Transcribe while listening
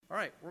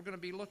right, we're going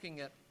to be looking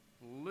at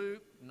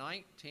Luke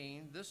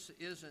 19. This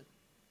isn't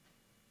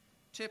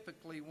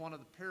typically one of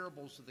the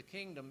parables of the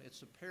kingdom.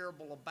 It's a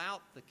parable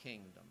about the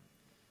kingdom.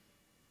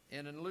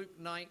 And in Luke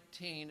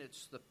 19,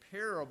 it's the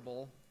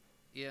parable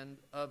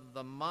of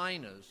the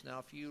minas.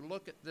 Now, if you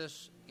look at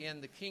this in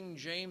the King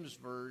James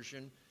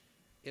Version,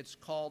 it's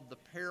called the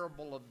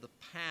parable of the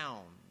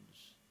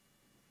pounds,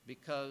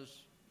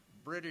 because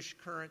British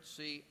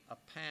currency, a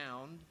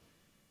pound.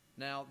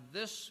 Now,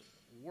 this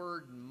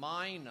word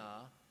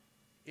mina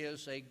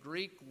is a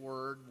Greek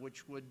word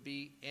which would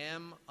be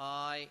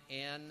M-I-N-A.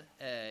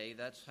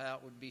 That's how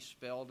it would be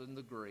spelled in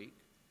the Greek.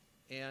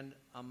 And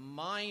a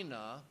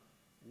mina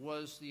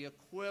was the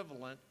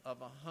equivalent of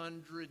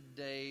 100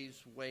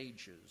 days'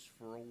 wages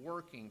for a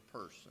working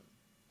person.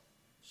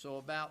 So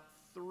about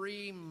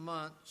 3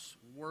 months'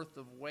 worth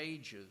of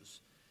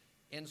wages.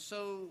 And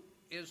so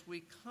as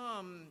we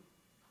come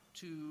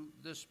to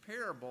this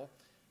parable,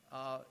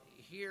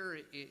 here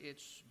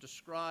it's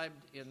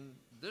described in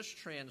this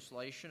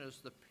translation as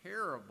the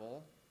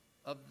parable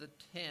of the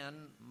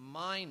 10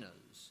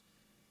 minas.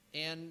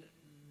 And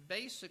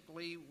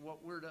basically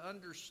what we're to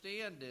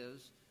understand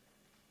is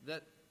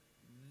that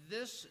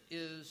this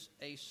is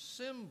a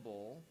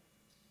symbol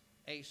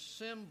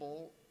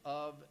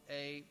of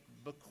a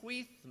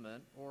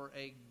bequeathment or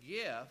a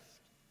gift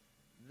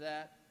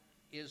that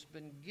has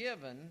been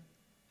given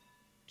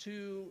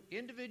to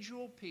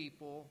individual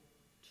people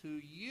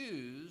to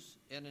use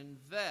and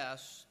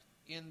invest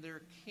in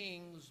their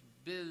king's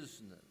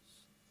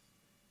business.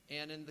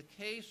 And in the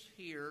case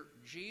here,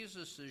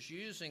 Jesus is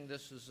using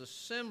this as a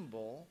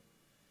symbol,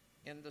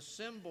 and the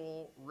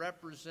symbol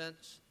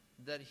represents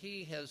that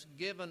he has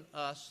given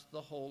us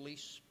the Holy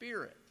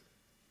Spirit.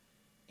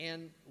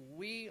 And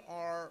we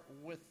are,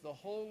 with the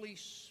Holy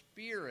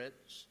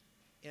Spirit's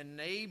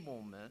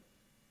enablement,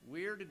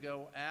 we're to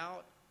go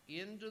out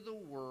into the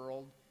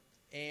world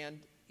and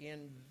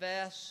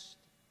invest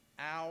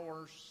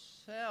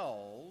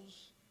ourselves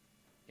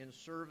in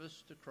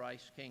service to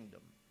Christ's kingdom.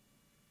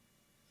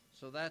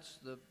 So that's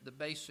the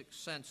basic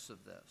sense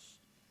of this.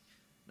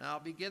 Now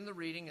I'll begin the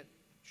reading at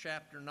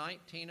chapter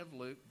 19 of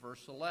Luke,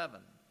 verse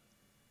 11.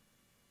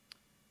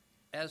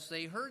 As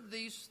they heard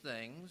these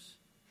things,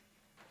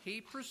 he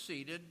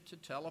proceeded to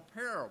tell a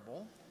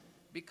parable,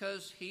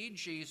 because he,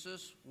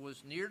 Jesus,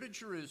 was near to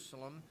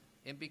Jerusalem,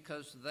 and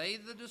because they,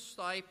 the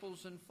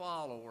disciples and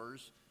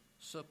followers,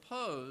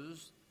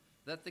 supposed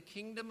that the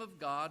kingdom of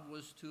God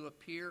was to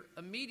appear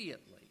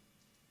immediately.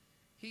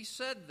 He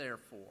said,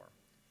 therefore,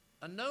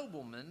 a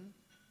nobleman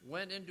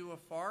went into a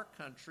far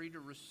country to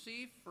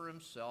receive for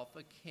himself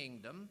a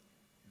kingdom,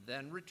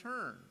 then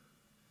returned.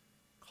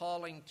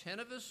 Calling 10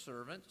 of his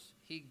servants,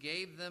 he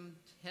gave them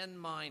 10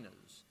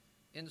 minas,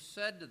 and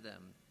said to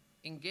them,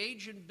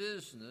 engage in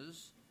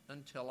business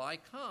until I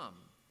come.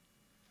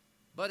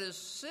 But his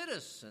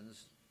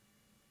citizens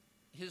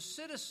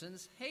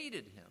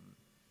hated him,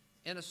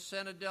 and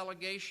sent a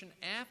delegation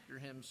after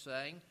him,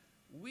 saying,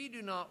 we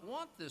do not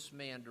want this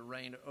man to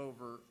reign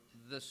over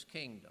this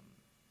kingdom.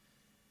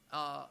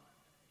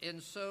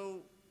 And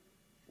so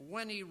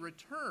when he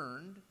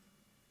returned,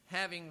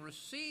 having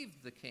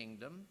received the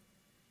kingdom,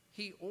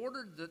 he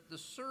ordered that the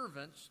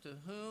servants to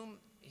whom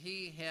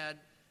he had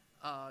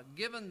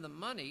given the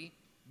money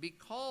be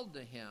called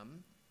to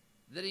him,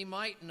 that he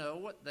might know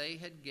what they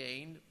had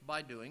gained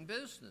by doing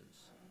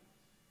business.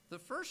 The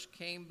first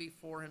came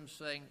before him,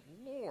 saying,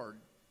 Lord,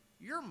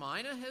 your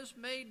mina has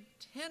made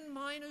 10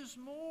 minas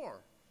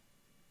more.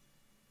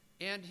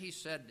 And he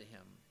said to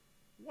him,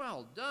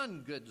 well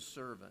done, good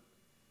servant.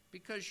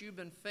 Because you've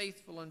been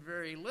faithful in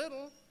very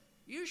little,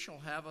 you shall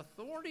have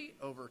authority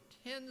over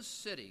 10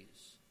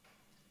 cities.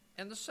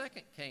 And the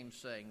second came,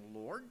 saying,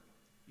 Lord,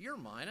 your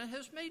mina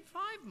has made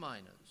 5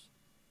 minas.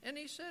 And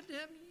he said to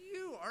him,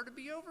 you are to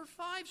be over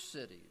 5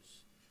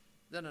 cities.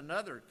 Then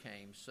another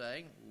came,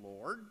 saying,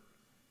 Lord,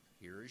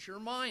 here is your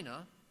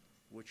mina,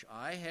 which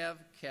I have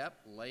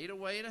kept laid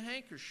away in a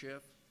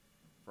handkerchief,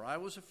 for I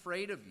was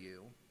afraid of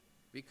you,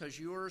 because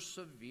you are a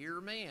severe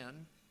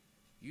man.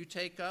 You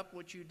take up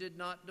what you did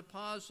not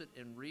deposit,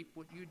 and reap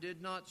what you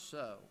did not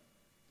sow.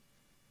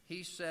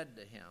 He said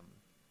to him,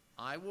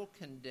 I will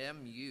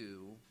condemn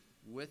you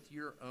with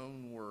your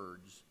own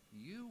words,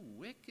 you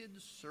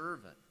wicked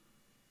servant.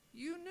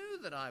 You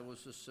knew that I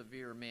was a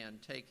severe man,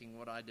 taking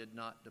what I did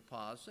not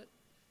deposit,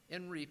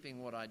 and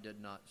reaping what I did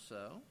not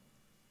sow.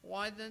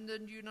 Why then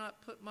did you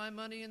not put my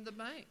money in the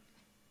bank?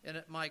 And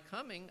at my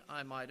coming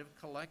I might have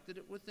collected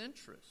it with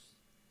interest.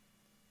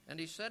 And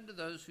he said to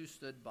those who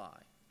stood by,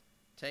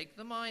 take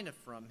the mina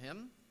from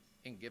him,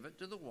 and give it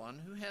to the one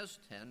who has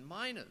 10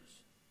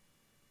 minas.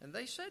 And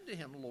they said to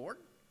him, Lord,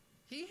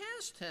 he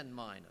has 10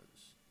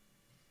 minas.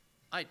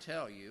 I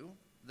tell you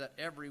that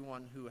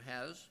everyone who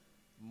has,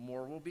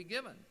 more will be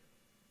given.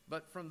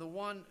 But from the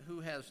one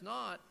who has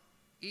not,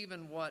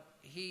 even what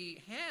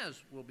he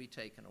has will be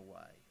taken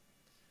away.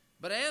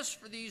 But as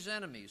for these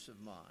enemies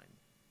of mine,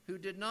 who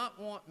did not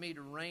want me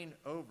to reign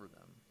over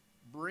them,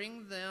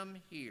 bring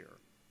them here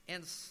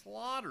and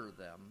slaughter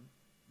them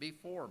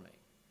before me.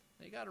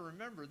 Now, you got to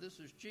remember, this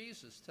is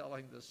Jesus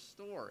telling this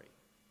story.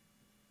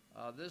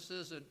 This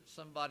isn't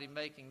somebody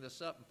making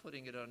this up and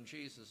putting it on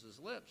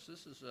Jesus' lips.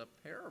 This is a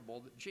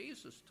parable that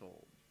Jesus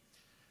told.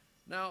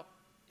 Now,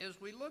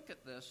 as we look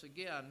at this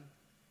again,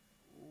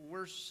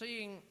 we're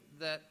seeing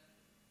that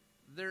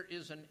there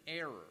is an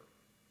error.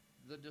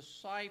 The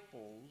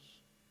disciples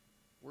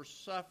were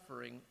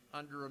suffering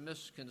under a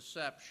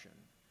misconception.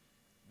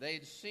 They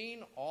had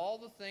seen all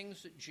the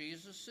things that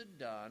Jesus had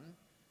done.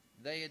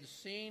 They had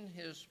seen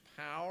his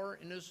power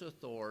and his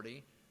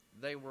authority.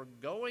 They were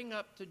going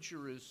up to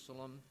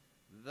Jerusalem.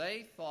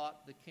 They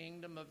thought the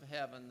kingdom of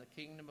heaven,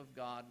 the kingdom of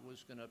God,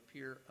 was going to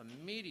appear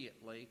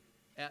immediately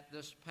at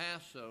this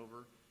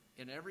Passover,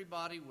 and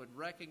everybody would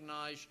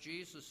recognize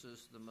Jesus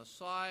as the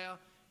Messiah,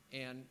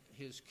 and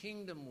his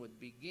kingdom would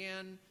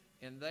begin,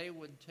 and they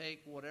would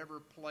take whatever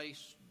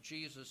place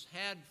Jesus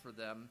had for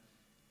them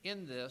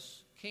in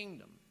this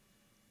kingdom.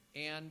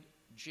 And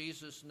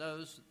Jesus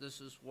knows that this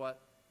is what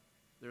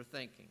they're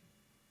thinking.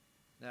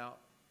 Now,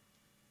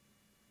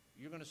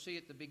 you're going to see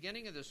at the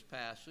beginning of this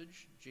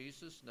passage,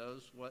 Jesus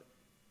knows what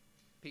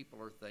people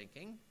are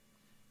thinking.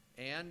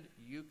 And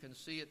you can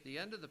see at the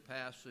end of the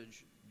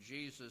passage,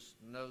 Jesus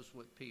knows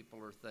what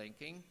people are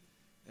thinking.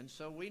 And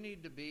so we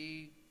need to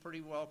be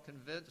pretty well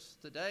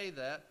convinced today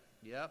that,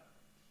 yep,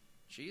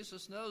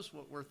 Jesus knows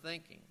what we're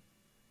thinking.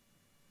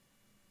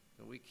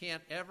 So we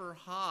can't ever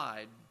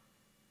hide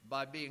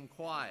by being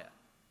quiet.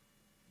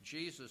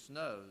 Jesus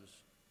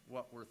knows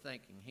what we're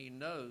thinking. He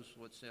knows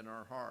what's in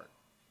our heart.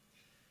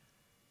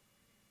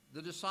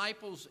 The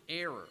disciples'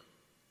 error.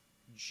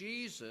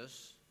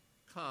 Jesus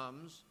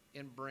comes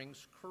and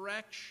brings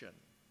correction.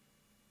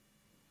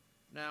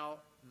 Now,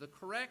 the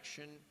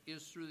correction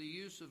is through the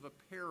use of a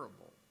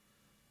parable.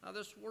 Now,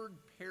 this word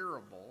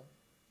parable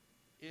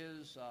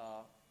is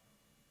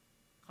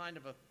kind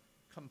of a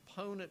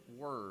component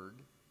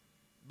word,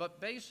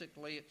 but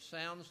basically it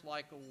sounds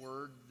like a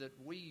word that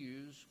we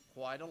use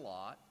quite a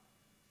lot,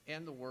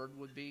 and the word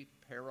would be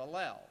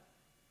parallel.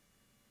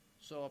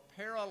 So a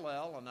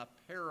parallel and a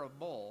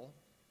parable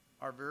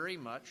are very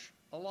much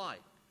alike.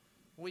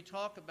 When we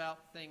talk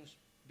about things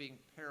being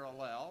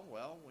parallel,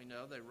 well, we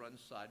know they run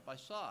side by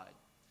side.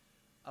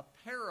 A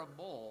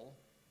parable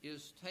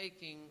is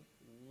taking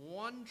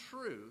one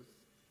truth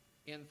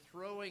and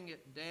throwing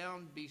it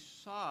down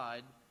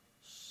beside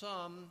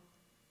some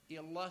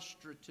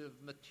illustrative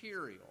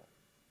material,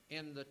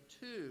 and the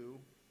two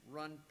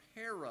run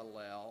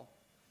parallel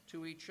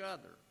to each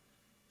other.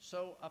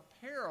 So a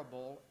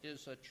parable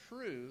is a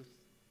truth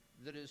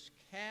that is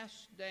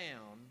cast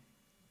down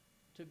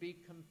to be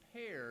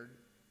compared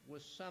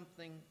with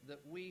something that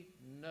we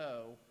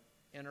know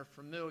and are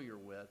familiar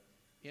with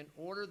in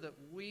order that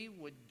we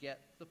would get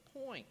the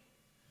point.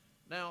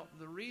 Now,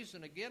 the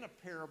reason, again,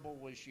 a parable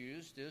was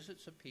used is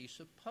it's a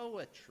piece of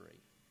poetry.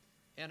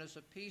 And as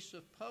a piece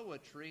of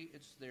poetry,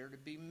 it's there to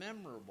be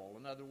memorable.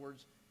 In other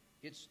words,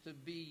 it's to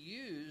be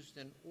used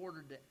in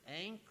order to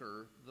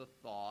anchor the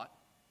thought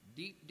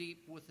deep,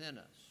 deep within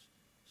us,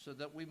 so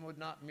that we would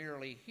not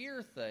merely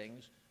hear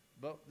things,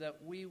 but that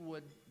we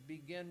would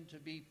begin to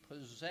be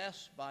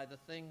possessed by the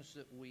things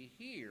that we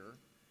hear,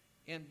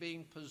 and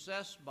being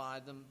possessed by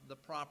them, the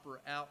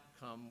proper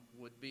outcome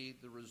would be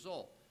the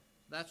result.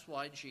 That's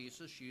why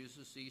Jesus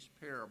uses these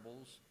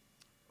parables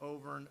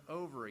over and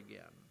over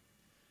again.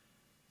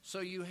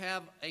 So you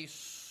have a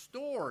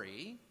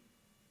story,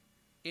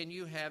 and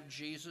you have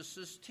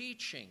Jesus'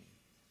 teaching.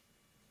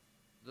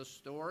 The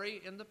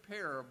story and the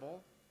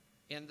parable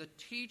and the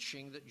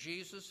teaching that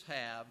Jesus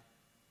have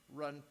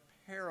run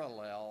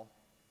parallel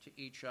to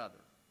each other.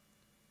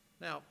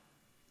 Now,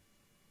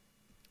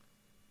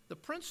 the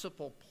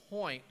principal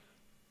point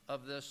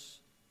of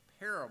this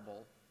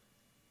parable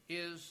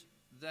is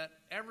that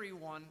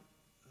everyone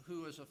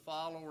who is a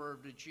follower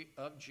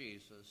of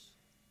Jesus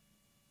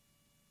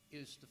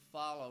is to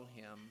follow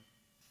him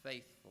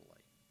faithfully.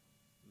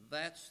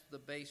 That's the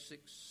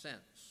basic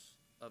sense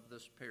of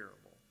this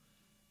parable.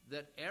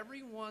 That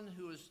everyone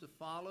who is to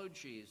follow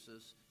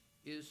Jesus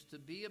is to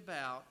be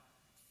about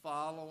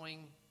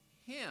following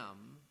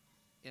him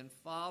and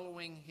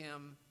following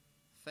him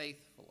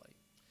faithfully.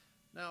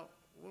 Now,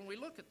 when we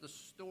look at the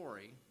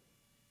story,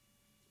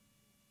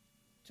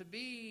 to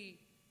be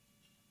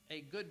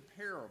a good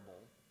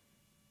parable,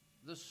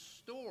 the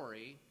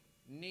story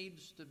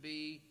needs to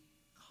be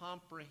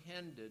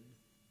comprehended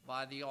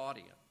by the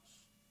audience.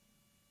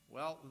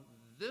 Well,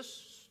 this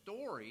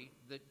story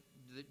that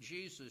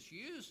Jesus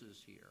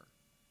uses here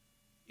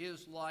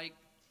is like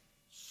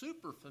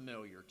super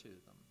familiar to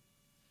them.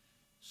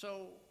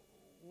 So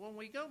when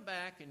we go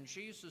back, and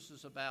Jesus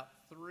is about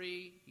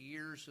 3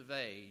 years of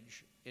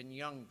age and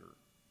younger,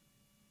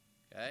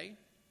 okay?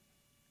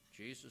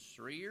 Jesus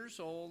 3 years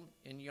old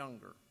and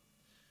younger.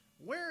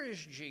 Where is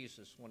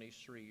Jesus when he's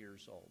 3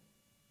 years old?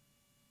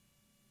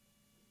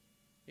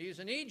 He's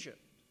in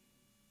Egypt.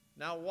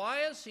 Now, why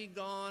has he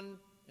gone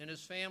and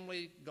his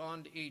family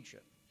gone to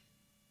Egypt?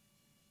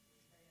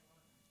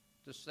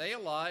 To stay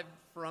alive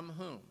from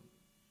whom?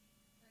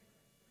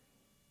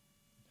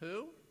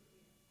 Who?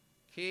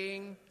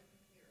 King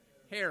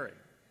Herod.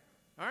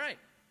 All right.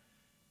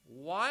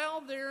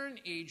 While they're in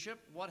Egypt,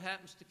 what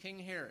happens to King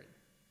Herod?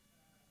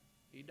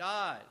 He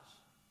dies.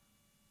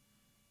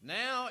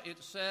 Now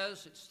it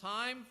says it's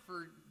time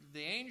for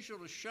the angel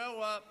to show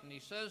up, and he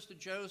says to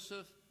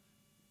Joseph,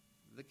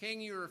 the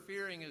king you are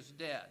fearing is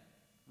dead.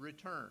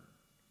 Return.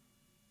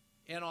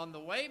 And on the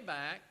way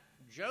back,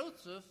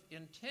 Joseph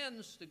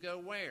intends to go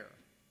where?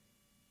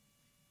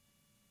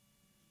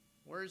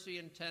 Where does he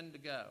intend to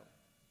go?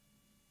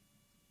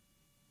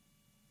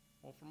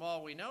 Well, from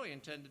all we know, he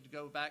intended to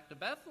go back to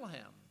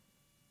Bethlehem.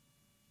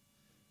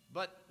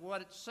 But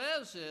what it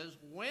says is,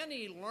 when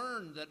he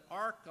learned that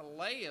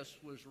Archelaus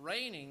was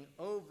reigning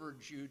over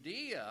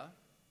Judea,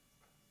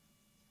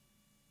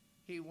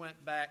 he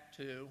went back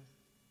to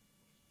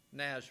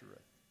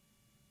Nazareth.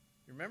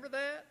 You remember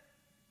that?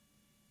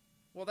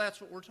 Well,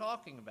 that's what we're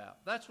talking about.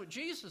 That's what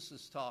Jesus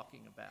is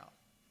talking about.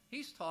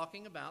 He's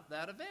talking about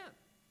that event.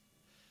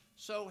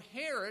 So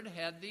Herod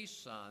had these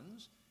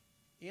sons.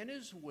 In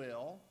his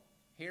will,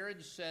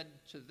 Herod said,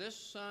 to this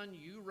son,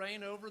 you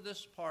reign over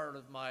this part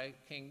of my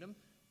kingdom.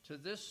 To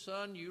this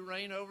son, you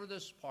reign over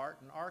this part.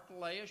 And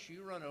Archelaus,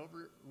 you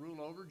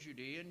rule over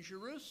Judea and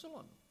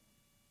Jerusalem.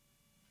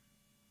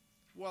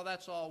 Well,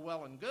 that's all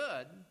well and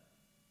good,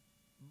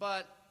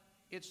 but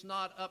it's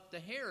not up to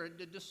Herod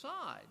to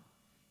decide.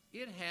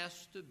 It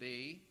has to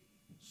be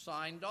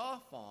signed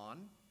off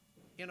on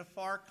in a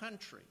far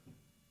country.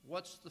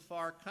 What's the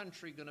far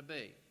country going to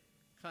be?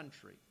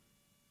 Country.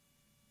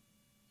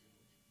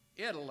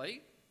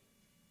 Italy.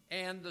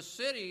 And the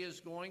city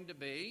is going to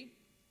be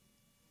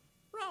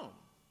Rome.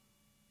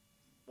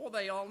 Well,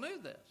 they all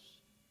knew this.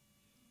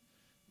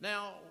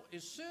 Now,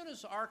 as soon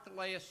as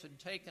Archelaus had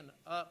taken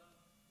up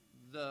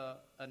the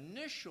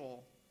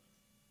initial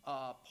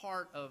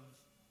part of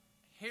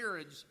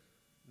Herod's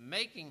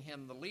making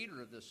him the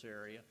leader of this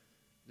area,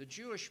 the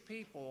Jewish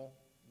people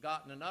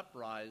got in an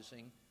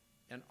uprising,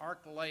 and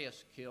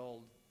Archelaus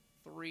killed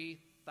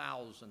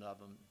 3,000 of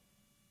them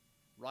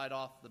right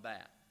off the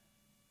bat.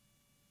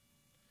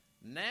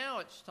 Now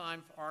it's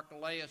time for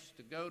Archelaus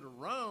to go to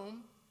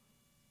Rome,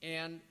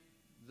 and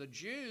the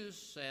Jews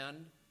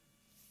send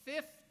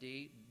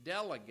 50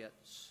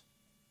 delegates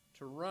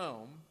to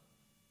Rome.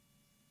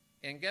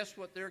 And guess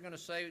what they're going to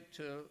say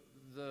to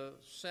the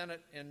Senate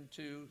and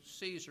to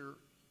Caesar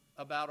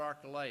about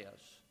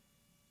Archelaus?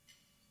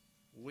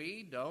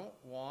 We don't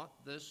want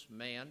this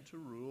man to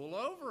rule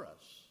over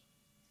us.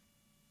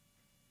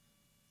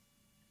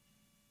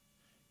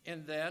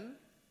 And then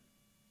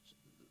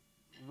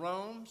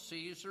Rome,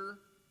 Caesar,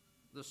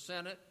 the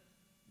Senate,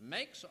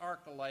 makes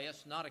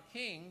Archelaus not a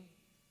king,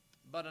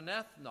 but an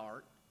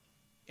ethnarch,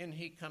 and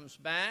he comes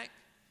back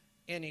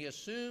and he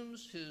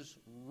assumes his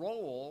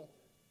role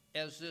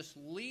as this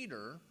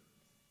leader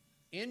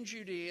in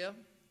Judea,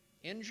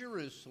 in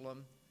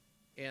Jerusalem,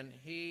 and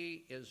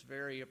he is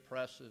very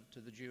oppressive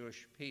to the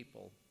Jewish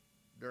people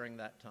during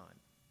that time.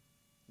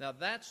 Now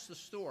that's the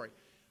story.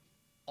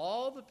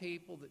 All the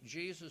people that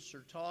Jesus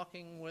are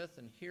talking with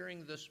and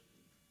hearing this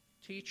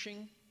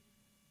teaching,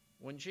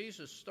 when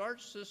Jesus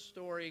starts this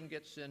story and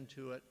gets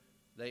into it,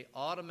 they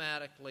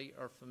automatically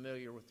are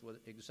familiar with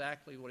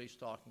exactly what he's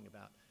talking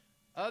about.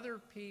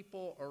 Other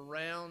people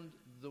around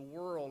the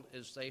world,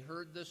 as they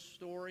heard this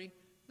story,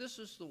 this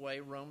is the way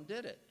Rome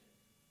did it.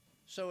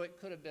 So it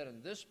could have been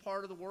in this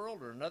part of the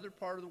world or another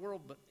part of the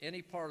world, but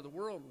any part of the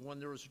world, when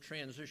there was a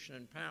transition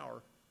in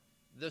power,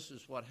 this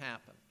is what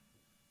happened.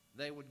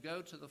 They would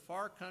go to the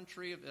far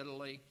country of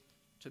Italy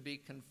to be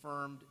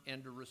confirmed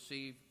and to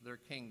receive their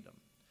kingdom.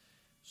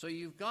 So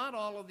you've got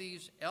all of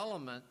these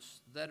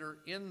elements that are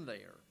in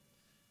there.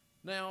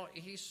 Now,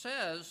 he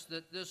says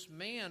that this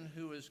man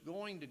who is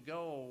going to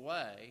go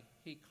away,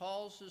 he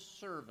calls his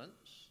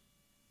servants,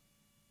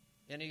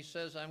 and he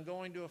says, I'm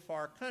going to a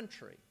far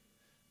country.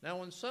 Now,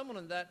 when someone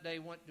in that day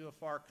went to a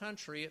far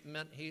country, it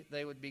meant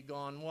they would be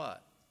gone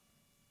what?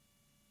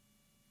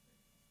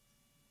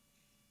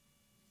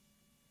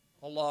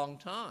 A long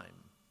time.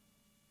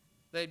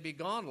 They'd be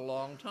gone a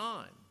long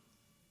time.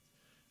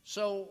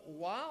 So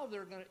while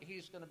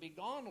he's going to be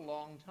gone a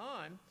long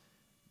time,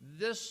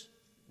 this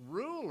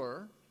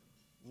ruler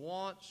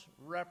wants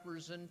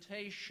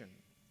representation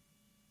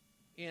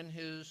in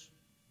his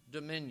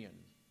dominion.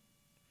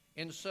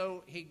 And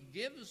so he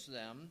gives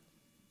them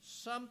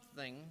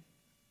something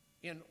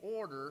in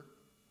order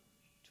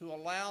to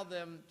allow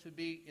them to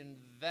be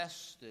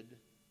invested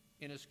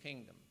in his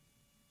kingdom.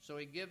 So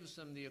he gives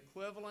them the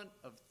equivalent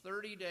of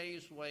 30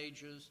 days'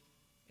 wages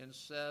and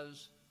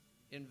says,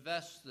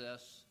 invest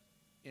this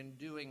in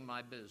doing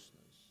my business.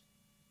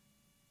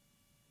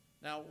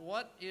 Now,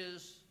 what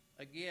is,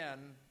 again,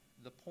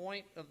 the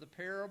point of the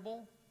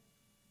parable?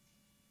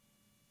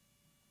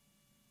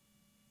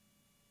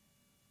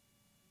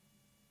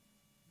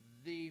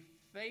 The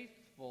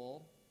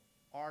faithful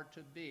are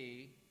to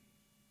be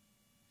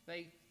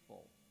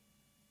faithful.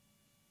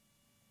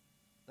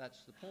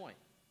 That's the point.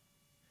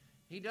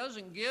 He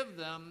doesn't give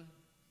them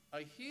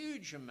a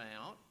huge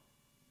amount.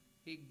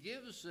 He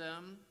gives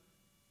them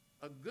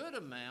a good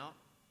amount,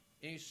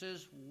 and he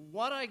says,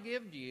 what I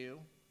give to you,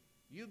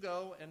 you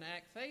go and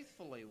act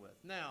faithfully with.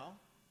 Now,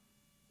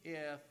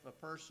 if a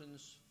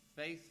person's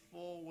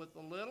faithful with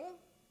a little,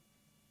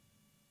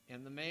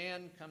 and the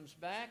man comes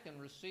back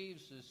and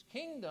receives his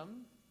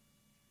kingdom,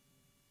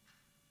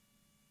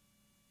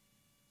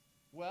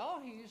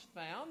 well, he's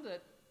found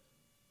that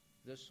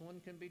this one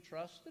can be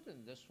trusted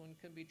and this one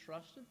can be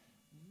trusted.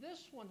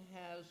 This one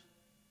has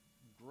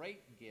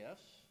great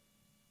gifts.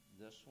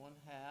 This one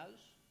has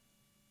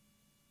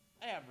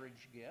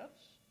average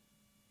gifts.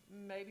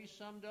 Maybe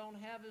some don't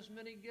have as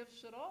many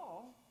gifts at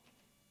all.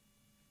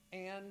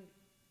 And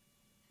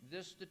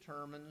this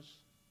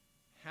determines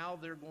how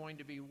they're going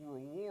to be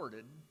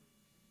rewarded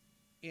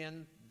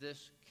in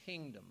this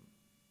kingdom.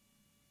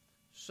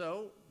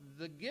 So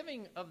the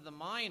giving of the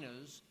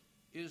minas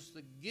is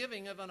the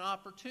giving of an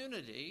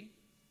opportunity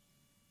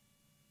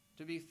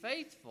to be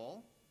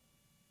faithful,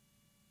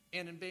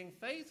 and in being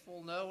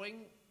faithful,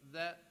 knowing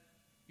that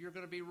you're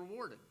going to be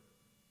rewarded.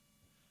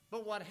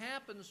 But what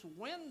happens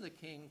when the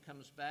king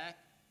comes back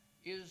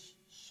is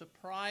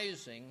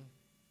surprising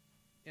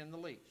in the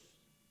least.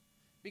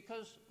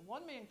 Because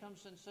one man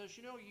comes and says,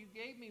 you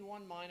gave me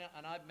 1 mina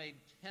and I've made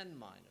 10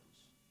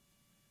 minas.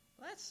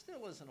 That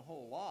still isn't a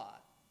whole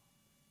lot.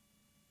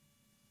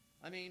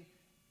 I mean,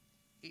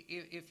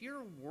 if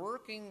you're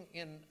working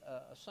in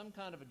some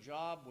kind of a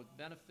job with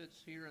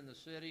benefits here in the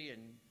city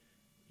and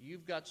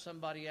you've got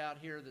somebody out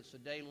here that's a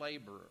day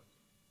laborer.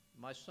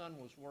 My son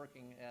was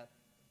working at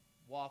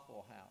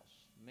Waffle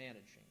House,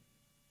 managing.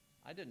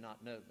 I did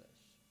not know this.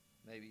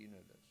 Maybe you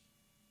know this.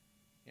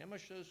 You know how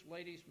much those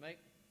ladies make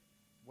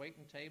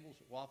waiting tables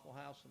at Waffle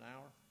House an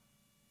hour?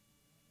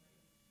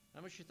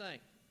 How much you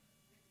think?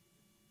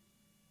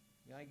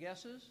 You got any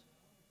guesses?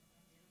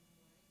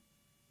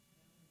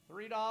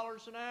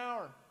 $3 an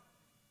hour.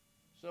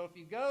 So if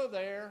you go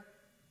there,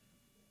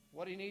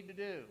 what do you need to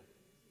do?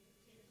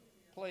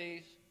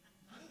 Please.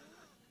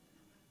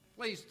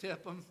 Please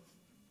tip them.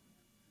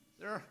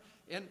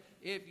 And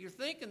if you're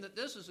thinking that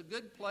this is a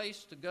good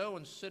place to go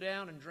and sit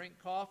down and drink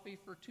coffee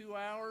for 2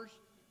 hours,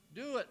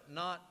 do it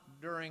not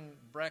during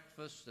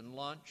breakfast and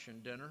lunch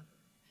and dinner.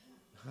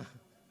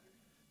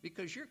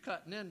 Because you're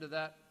cutting into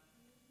that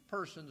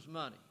person's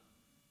money.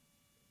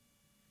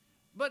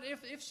 But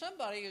if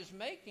somebody is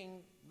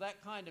making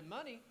that kind of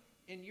money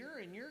and you're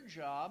in your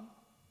job,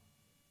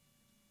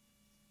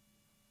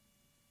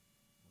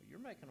 well, you're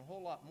making a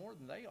whole lot more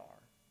than they are.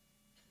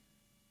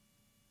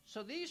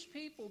 So these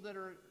people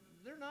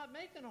they're not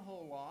making a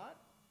whole lot.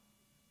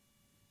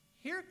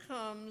 Here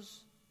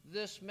comes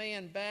this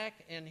man back,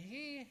 and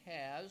he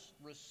has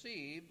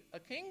received a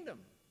kingdom.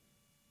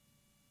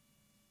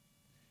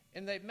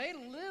 And they've made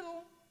a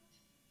little,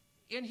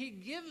 and he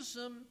gives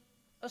them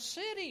a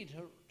city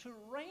to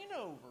reign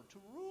over, to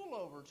rule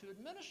over, to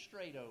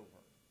administrate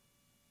over.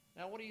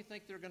 Now, what do you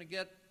think they're going to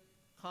get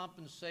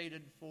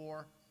compensated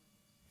for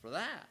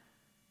that?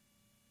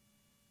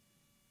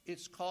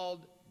 It's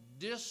called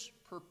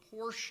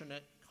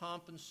disproportionate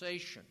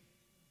compensation.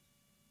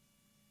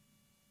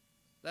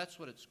 That's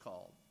what it's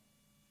called.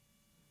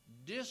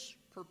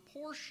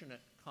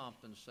 Disproportionate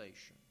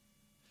compensation.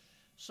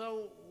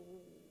 So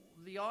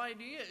the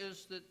idea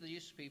is that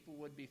these people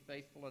would be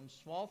faithful in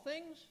small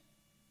things,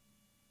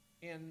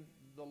 and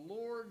the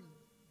Lord,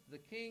 the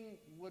King,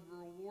 would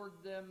reward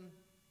them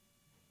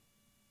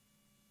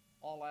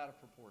all out of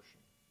proportion.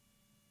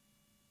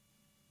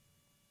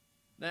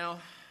 Now,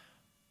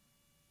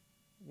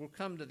 we'll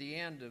come to the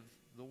end of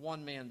the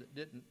one man that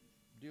didn't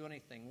do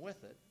anything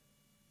with it.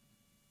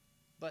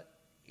 But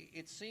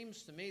it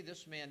seems to me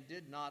this man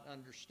did not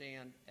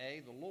understand,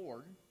 A, the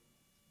Lord.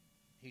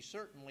 He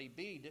certainly,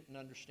 B, didn't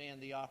understand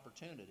the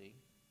opportunity.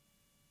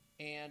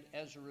 And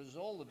as a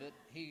result of it,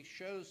 he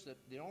shows that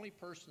the only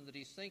person that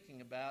he's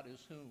thinking about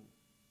is who?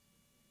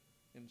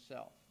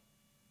 Himself.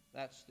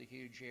 That's the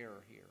huge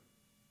error here.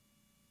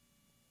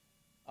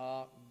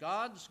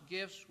 God's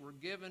gifts were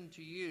given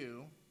to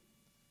you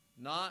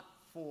not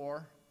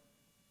for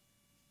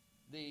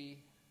the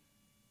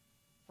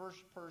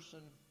first person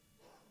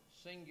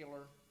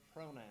singular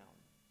pronoun,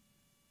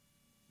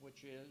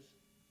 which is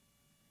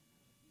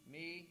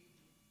me,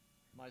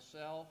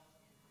 myself,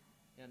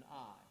 and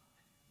I.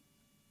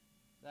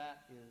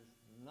 That is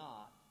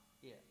not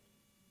it.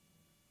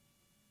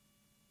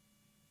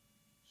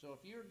 So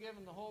if you're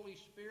given the Holy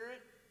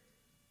Spirit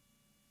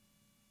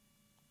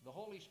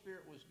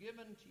was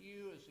given to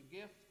you as a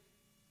gift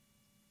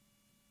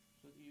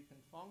so that you can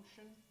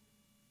function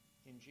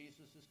in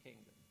Jesus'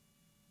 kingdom.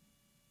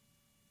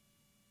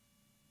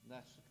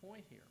 That's the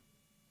point here.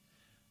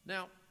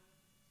 Now,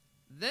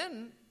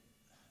 then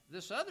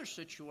this other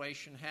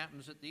situation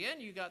happens at the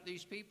end. You got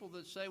these people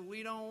that say,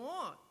 we don't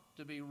want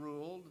to be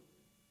ruled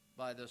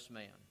by this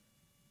man.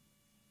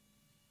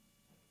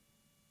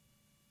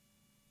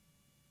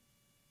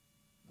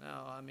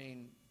 Now, I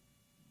mean,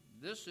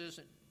 this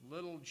isn't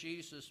little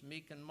Jesus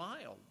meek and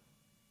mild.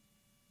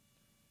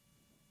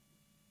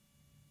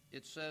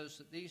 It says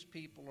that these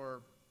people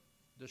are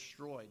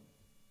destroyed.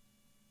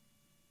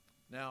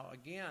 Now,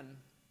 again,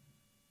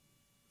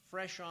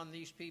 fresh on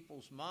these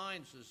people's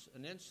minds is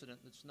an incident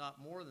that's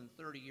not more than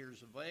 30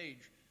 years of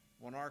age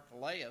when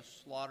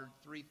Archelaus slaughtered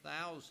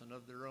 3,000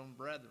 of their own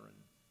brethren.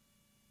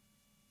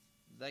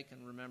 They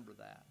can remember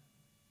that.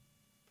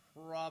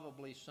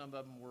 Probably some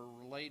of them were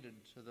related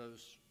to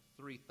those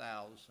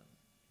 3,000.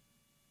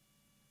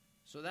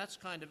 So that's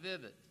kind of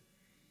vivid.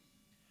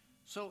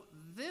 So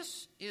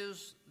this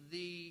is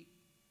the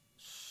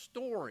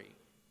story.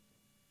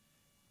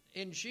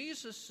 And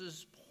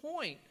Jesus'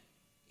 point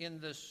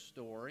in this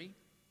story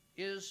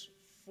is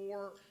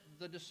for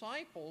the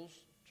disciples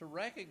to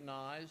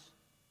recognize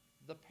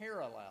the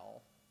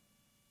parallel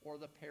or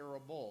the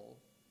parable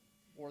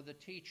or the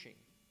teaching.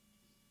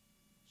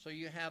 So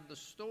you have the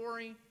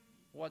story,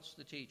 what's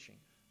the teaching?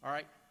 All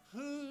right,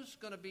 who's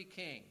going to be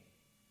king?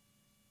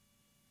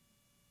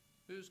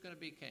 Who's going to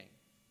be king?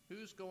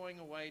 Who's going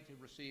away to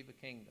receive a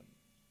kingdom?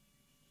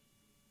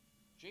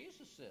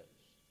 Jesus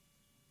is.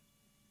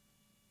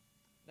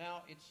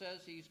 Now, it says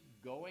he's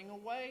going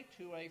away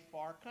to a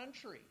far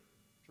country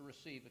to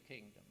receive a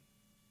kingdom.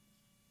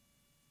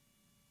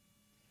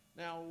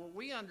 Now, what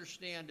we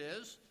understand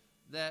is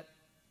that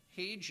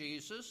he,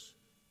 Jesus,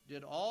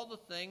 did all the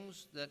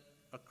things that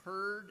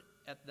occurred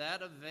at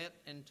that event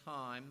and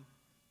time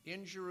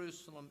in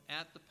Jerusalem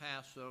at the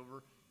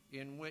Passover,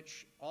 in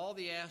which all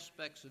the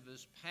aspects of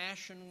his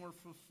passion were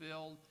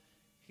fulfilled.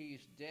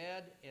 He's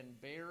dead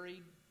and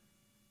buried.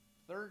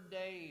 Third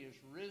day, he is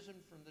risen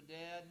from the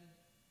dead.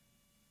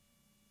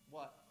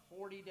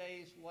 40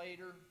 days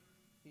later,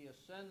 he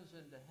ascends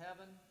into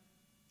heaven.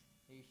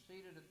 He's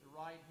seated at the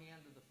right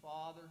hand of the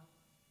Father.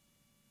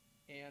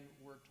 And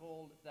we're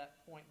told at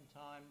that point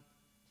in time,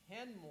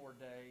 10 more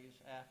days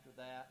after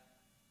that,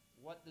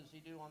 what does he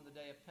do on the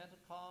day of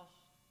Pentecost?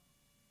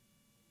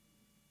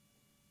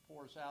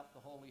 Pours out the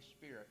Holy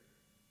Spirit.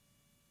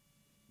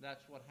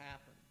 That's what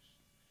happens.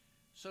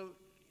 So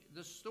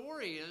the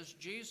story is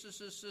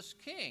Jesus is this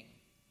king.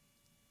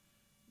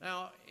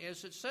 Now,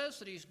 as it says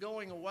that he's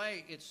going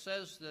away, it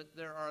says that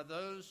there are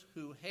those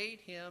who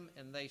hate him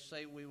and they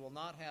say, we will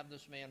not have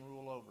this man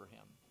rule over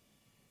him.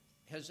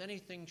 Has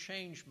anything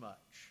changed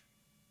much?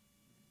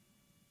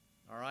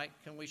 All right,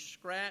 can we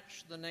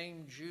scratch the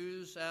name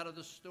Jews out of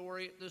the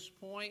story at this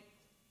point?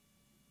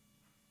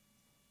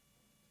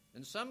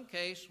 In some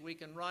case, we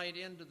can write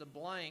into the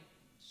blank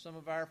some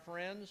of our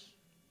friends,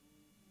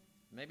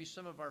 maybe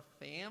some of our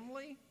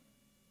family,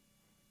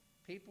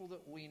 people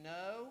that we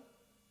know.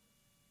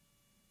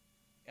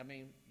 I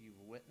mean, you've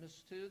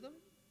witnessed to them.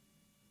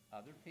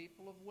 Other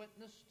people have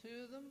witnessed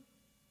to them.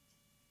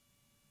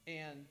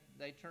 And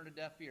they turn a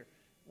deaf ear.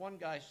 One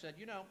guy said,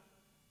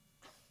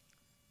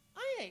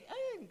 I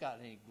ain't got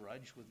any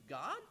grudge with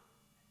God.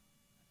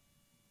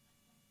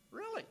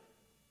 Really?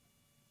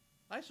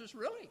 I says,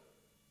 really?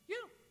 Yeah.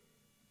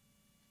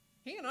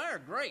 He and I are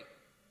great.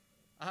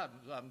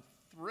 I'm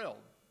thrilled.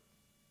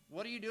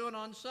 What are you doing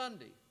on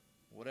Sunday?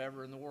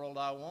 Whatever in the world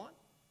I want.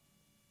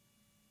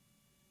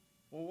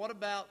 Well, what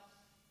about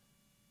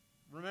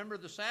remember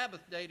the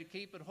Sabbath day to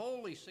keep it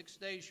holy? 6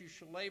 days you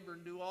shall labor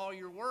and do all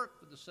your work,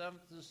 but the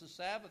seventh is the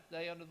Sabbath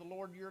day unto the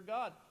Lord your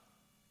God.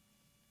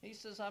 He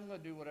says, I'm going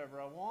to do whatever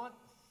I want.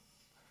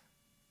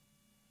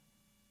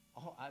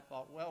 Oh, I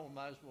thought, well, we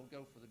might as well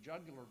go for the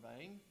jugular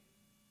vein.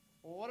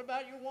 Well, what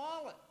about your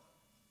wallet?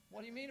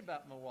 What do you mean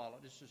about my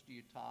wallet? It's just, do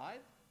you tithe?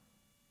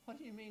 What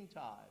do you mean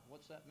tithe?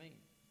 What's that mean?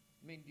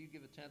 I mean, do you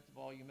give a tenth of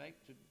all you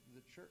make to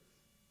the church?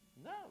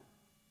 No.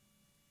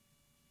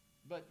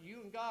 But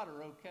you and God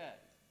are okay.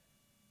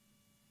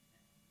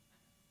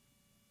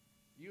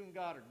 You and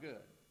God are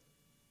good.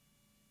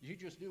 You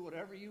just do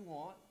whatever you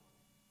want,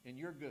 and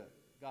you're good.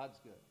 God's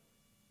good.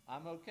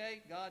 I'm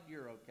okay. God,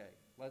 you're okay.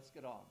 Let's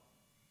get on.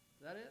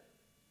 Is that it?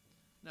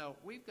 No,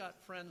 we've got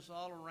friends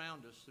all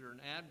around us that are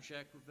in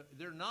abject.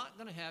 They're not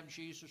going to have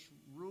Jesus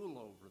rule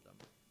over them.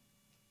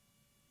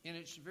 And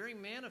it's very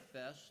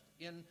manifest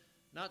in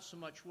not so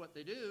much what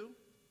they do,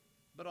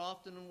 but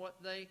often in what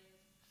they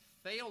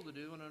fail to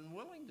do and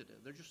unwilling to do.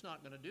 They're just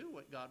not going to do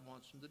what God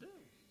wants them to do.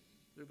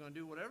 They're going to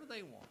do whatever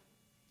they want.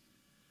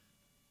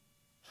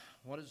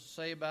 What does it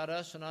say about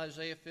us in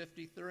Isaiah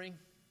 53?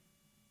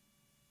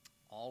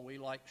 All we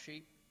like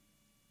sheep,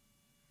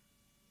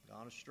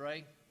 gone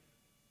astray,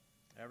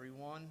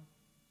 everyone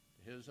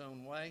to his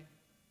own way.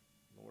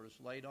 The Lord has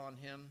laid on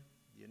him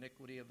the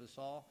iniquity of us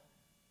all.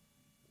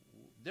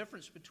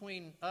 Difference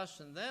between us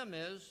and them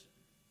is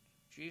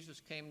Jesus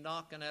came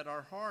knocking at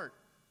our heart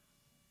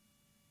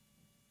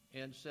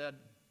and said,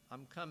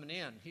 I'm coming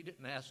in. He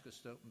didn't ask us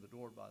to open the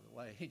door, by the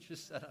way. He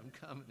just said, I'm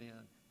coming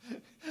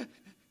in.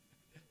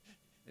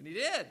 And he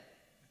did.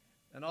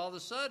 And all of a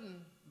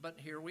sudden, but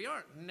here we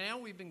are. Now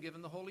we've been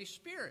given the Holy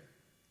Spirit.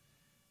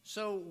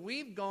 So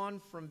we've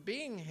gone from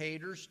being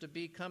haters to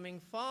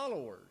becoming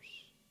followers.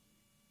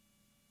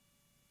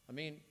 I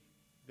mean,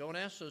 go and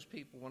ask those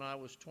people when I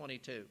was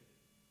 22,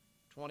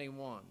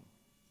 21,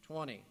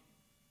 20,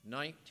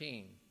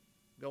 19,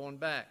 going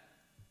back.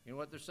 You know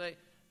what they say?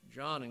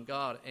 John and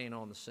God ain't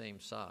on the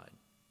same side.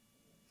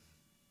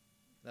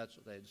 That's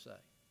what they'd say.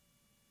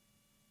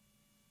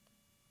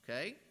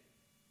 Okay?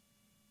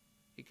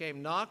 He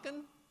came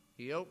knocking.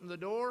 He opened the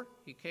door.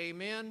 He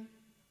came in. And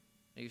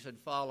he said,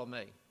 follow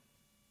me.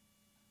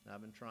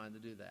 I've been trying to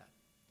do that.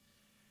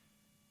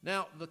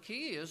 Now, the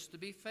key is to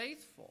be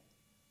faithful.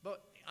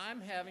 But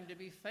I'm having to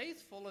be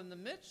faithful in the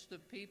midst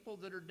of people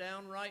that are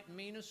downright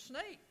mean as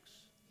snakes.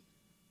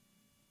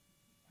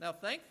 Now,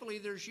 thankfully,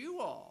 there's you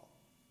all.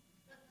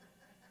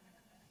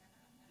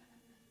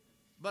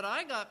 But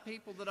I got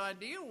people that I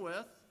deal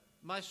with.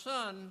 My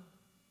son,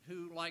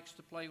 who likes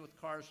to play with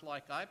cars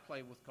like I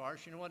play with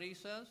cars, you know what he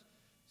says?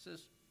 He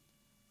says,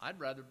 I'd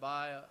rather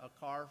buy a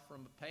car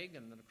from a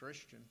pagan than a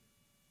Christian.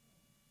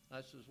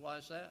 I says, why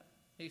is that?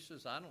 He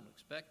says, I don't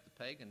expect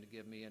the pagan to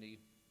give me any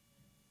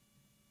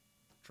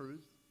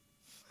truth.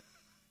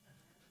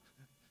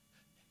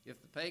 If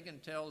the pagan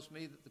tells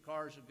me that the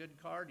car is a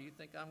good car, do you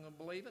think I'm going to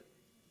believe it?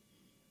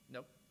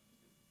 Nope.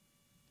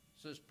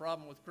 Says the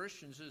problem with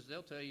Christians is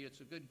they'll tell you it's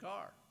a good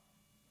car.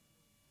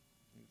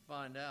 You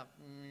find out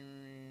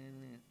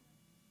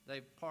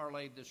they've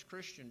parlayed this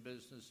Christian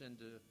business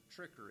into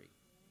trickery.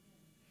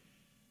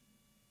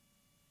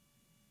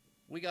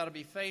 We got to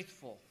be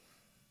faithful.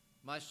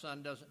 My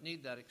son doesn't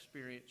need that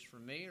experience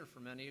from me or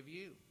from any of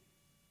you.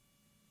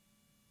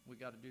 We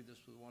got to do this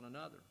with one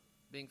another,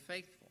 being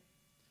faithful.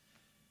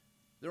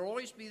 There will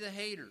always be the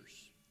haters.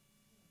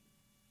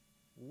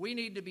 We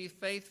need to be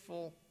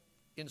faithful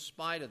in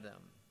spite of them.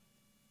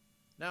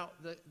 Now,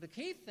 the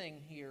key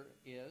thing here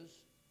is,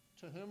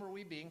 to whom are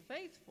we being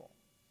faithful?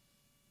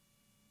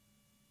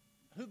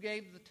 Who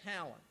gave the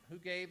talent? Who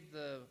gave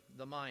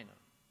the mina?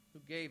 Who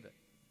gave it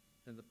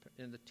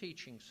in the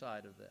teaching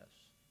side of this?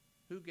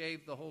 Who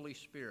gave the Holy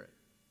Spirit?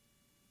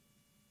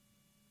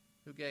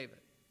 Who gave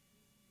it?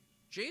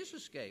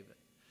 Jesus gave it.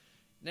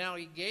 Now,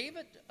 he gave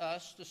it to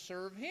us to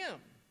serve him.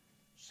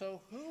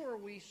 So who are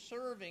we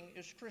serving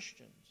as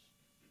Christians?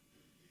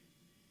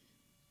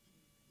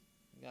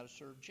 We've got to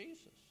serve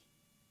Jesus.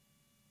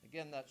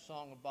 Again, that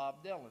song of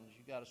Bob Dylan's,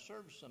 you got to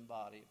serve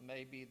somebody. It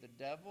may be the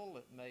devil,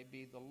 it may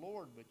be the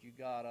Lord, but you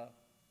got to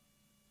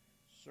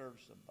serve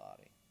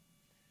somebody.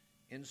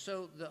 And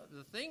so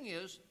the thing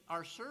is,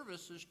 our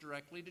service is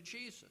directly to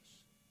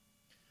Jesus.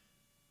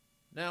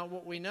 Now,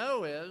 what we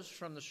know is,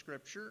 from the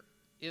Scripture,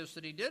 is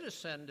that he did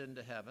ascend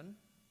into heaven,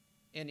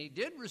 and he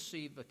did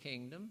receive a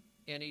kingdom,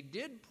 and he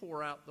did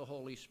pour out the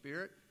Holy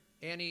Spirit,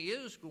 and he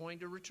is going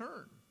to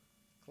return.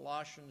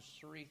 Colossians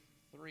 3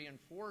 and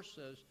 4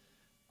 says,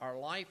 our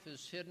life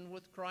is hidden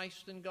with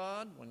Christ in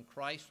God. When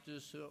Christ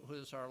who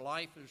is our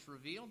life is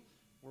revealed,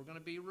 we're going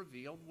to be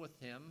revealed with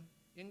him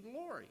in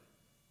glory.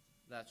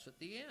 That's at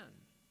the end.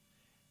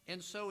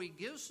 And so he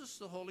gives us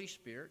the Holy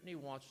Spirit, and he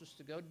wants us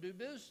to go do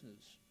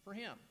business for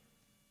him.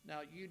 Now,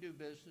 you do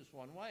business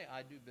one way,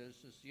 I do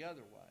business the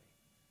other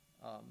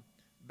way.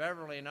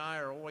 Beverly and I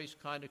are always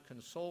kind of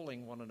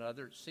consoling one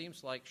another. It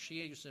seems like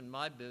she's in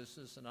my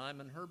business and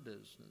I'm in her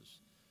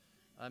business.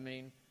 I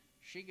mean,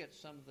 she gets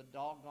some of the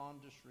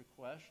doggonedest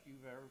requests you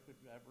could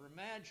ever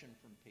imagine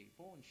from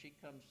people, and she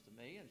comes to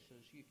me and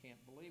says, you can't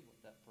believe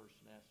what that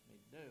person asked me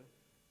to do.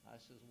 I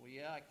says, well,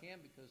 yeah, I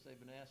can, because they've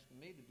been asking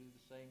me to do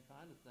the same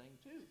kind of thing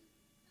too.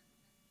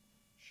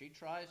 She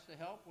tries to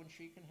help when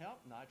she can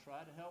help, and I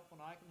try to help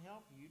when I can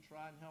help. You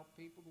try and help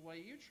people the way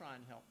you try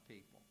and help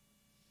people.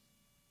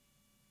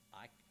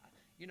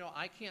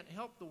 I can't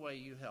help the way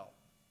you help.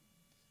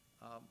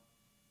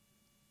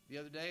 The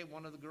other day,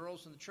 one of the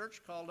girls in the church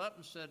called up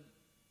and said,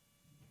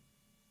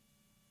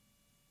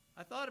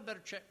 I thought I'd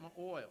better check my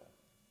oil.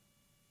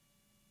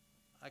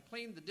 I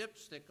cleaned the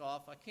dipstick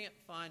off. I can't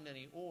find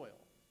any oil.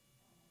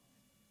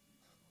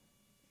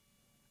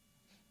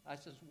 I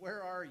says,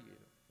 where are you?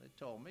 They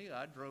told me.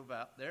 I drove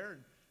out there,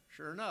 and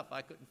sure enough,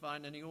 I couldn't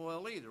find any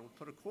oil either. We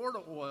put a quart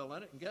of oil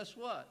in it, and guess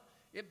what?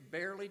 It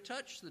barely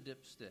touched the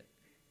dipstick.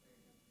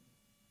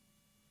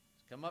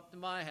 Come up to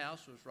my house.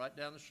 It was right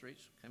down the street.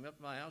 So came up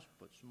to my house,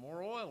 put some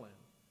more oil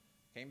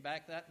in. Came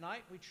back that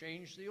night, we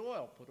changed the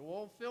oil, put an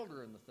oil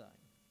filter in the thing.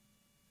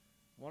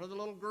 One of the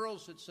little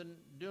girls that's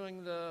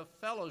doing the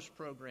fellows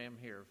program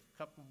here, a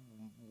couple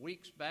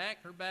weeks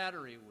back, her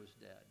battery was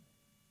dead.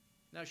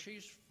 Now,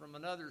 she's from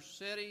another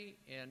city,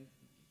 and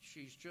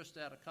she's just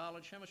out of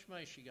college. How much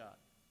money she got?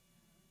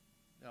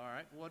 All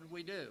right, what did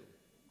we do?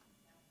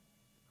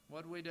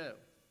 What did we do?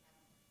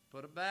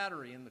 Put a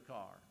battery in the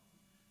car.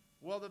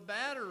 Well, the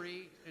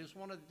battery is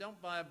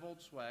don't buy a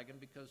Volkswagen,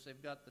 because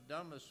they've got the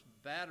dumbest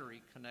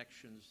battery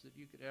connections that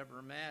you could ever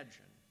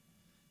imagine.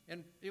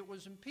 And it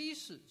was in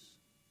pieces.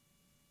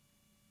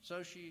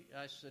 So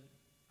I said,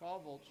 call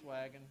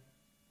Volkswagen.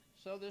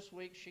 So this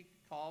week she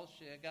calls,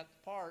 I got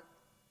the part,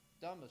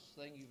 dumbest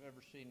thing you've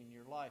ever seen in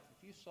your life.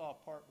 If you saw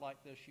a part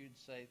like this, you'd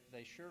say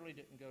they surely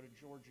didn't go to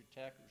Georgia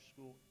Tech or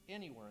school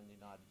anywhere in the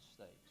United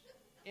States.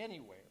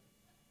 Anywhere.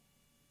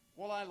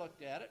 Well, I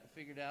looked at it and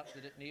figured out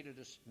that it needed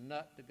a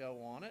nut to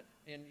go on it.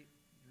 And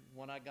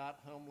when I got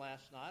home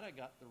last night, I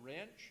got the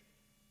wrench.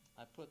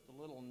 I put the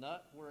little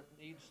nut where it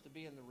needs to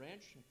be in the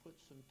wrench and put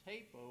some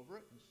tape over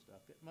it and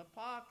stuck it in my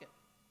pocket.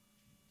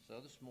 So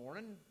this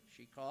morning,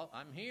 she called,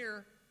 I'm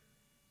here.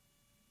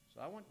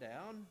 So I went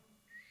down,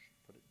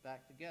 put it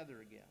back together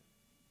again.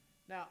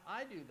 Now,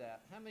 I do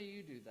that. How many of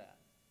you do that?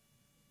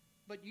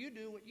 But you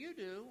do what you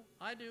do.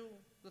 I do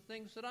the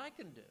things that I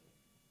can do.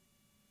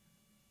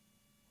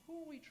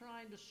 Who are we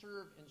trying to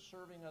serve in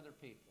serving other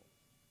people?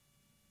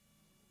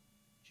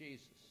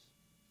 Jesus.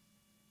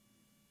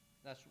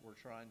 That's what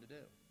we're trying to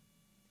do.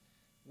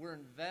 We're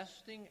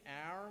investing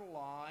our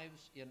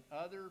lives in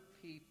other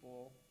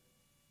people's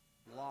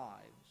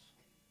lives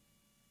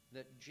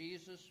that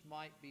Jesus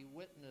might be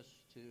witness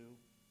to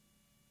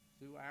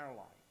through our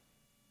life.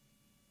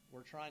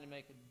 We're trying to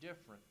make a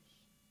difference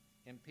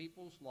in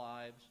people's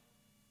lives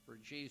for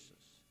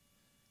Jesus.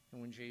 And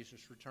when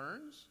Jesus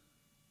returns,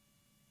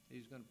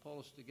 he's going to pull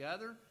us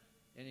together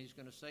and he's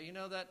going to say, you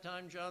know that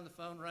time, John, the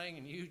phone rang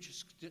and you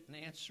just didn't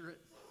answer it?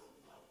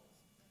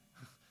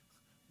 I'm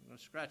going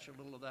to scratch a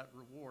little of that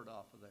reward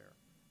off of there.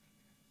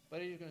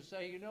 But he's going to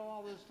say, you know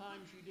all those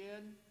times you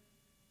did?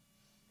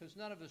 Because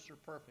none of us are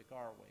perfect,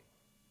 are we?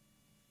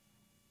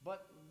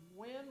 But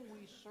when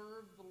we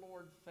serve the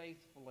Lord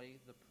faithfully,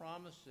 the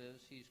promise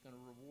is he's going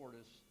to reward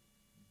us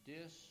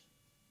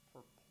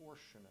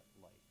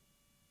disproportionately.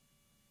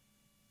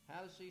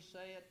 How does he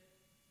say it?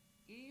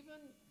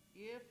 Even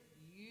if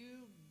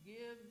you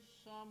give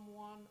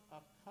someone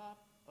a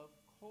cup of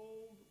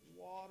cold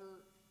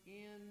water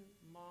in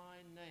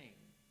my name,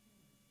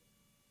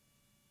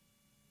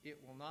 it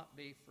will not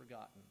be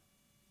forgotten.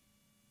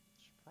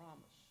 It's a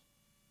promise.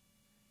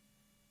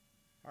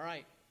 All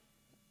right.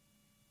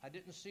 I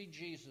didn't see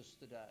Jesus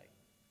today.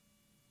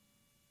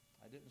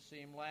 I didn't see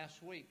him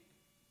last week.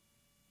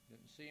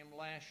 Didn't see him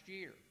last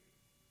year.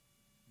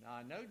 Now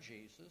I know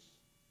Jesus,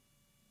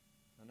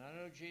 and I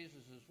know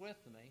Jesus is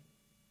with me,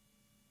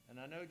 and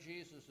I know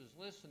Jesus is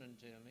listening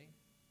to me,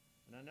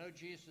 and I know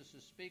Jesus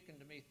is speaking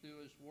to me through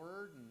his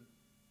word and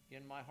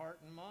in my heart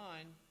and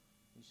mind,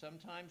 and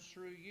sometimes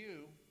through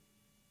you.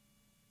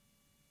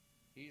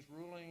 He's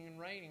ruling and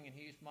reigning, and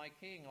he's my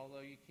king,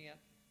 although you can't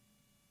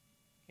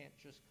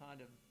just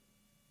kind of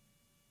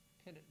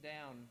pin it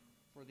down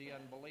for the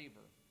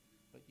unbeliever.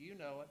 But you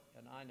know it,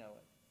 and I know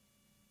it.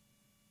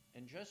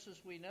 And just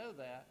as we know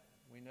that,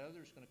 we know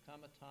there's going to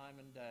come a time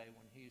and day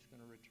when he's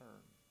going to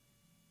return.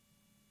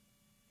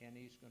 And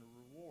he's going to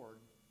reward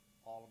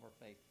all of our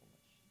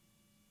faithfulness.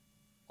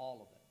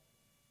 All of it.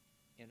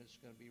 And it's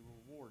going to be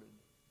rewarded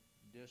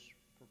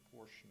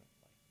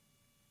disproportionately.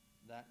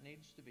 That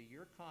needs to be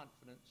your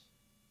confidence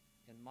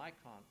and my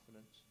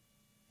confidence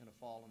in a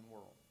fallen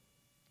world.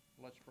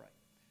 Let's pray.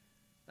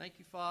 Thank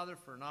you, Father,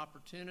 for an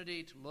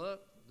opportunity to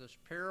look at this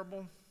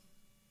parable,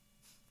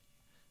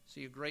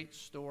 see a great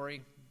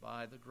story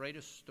by the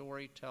greatest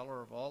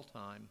storyteller of all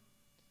time,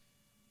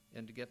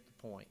 and to get the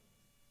point.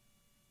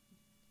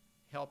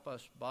 Help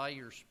us by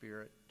your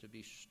Spirit to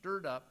be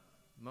stirred up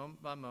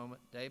moment by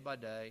moment, day by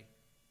day,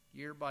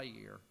 year by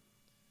year,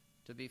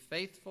 to be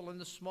faithful in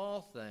the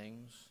small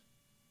things,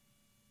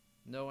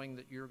 knowing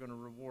that you're going to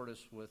reward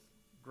us with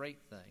great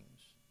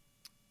things.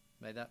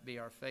 May that be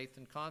our faith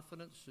and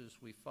confidence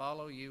as we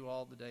follow you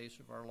all the days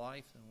of our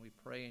life, and we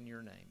pray in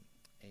your name.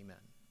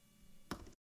 Amen.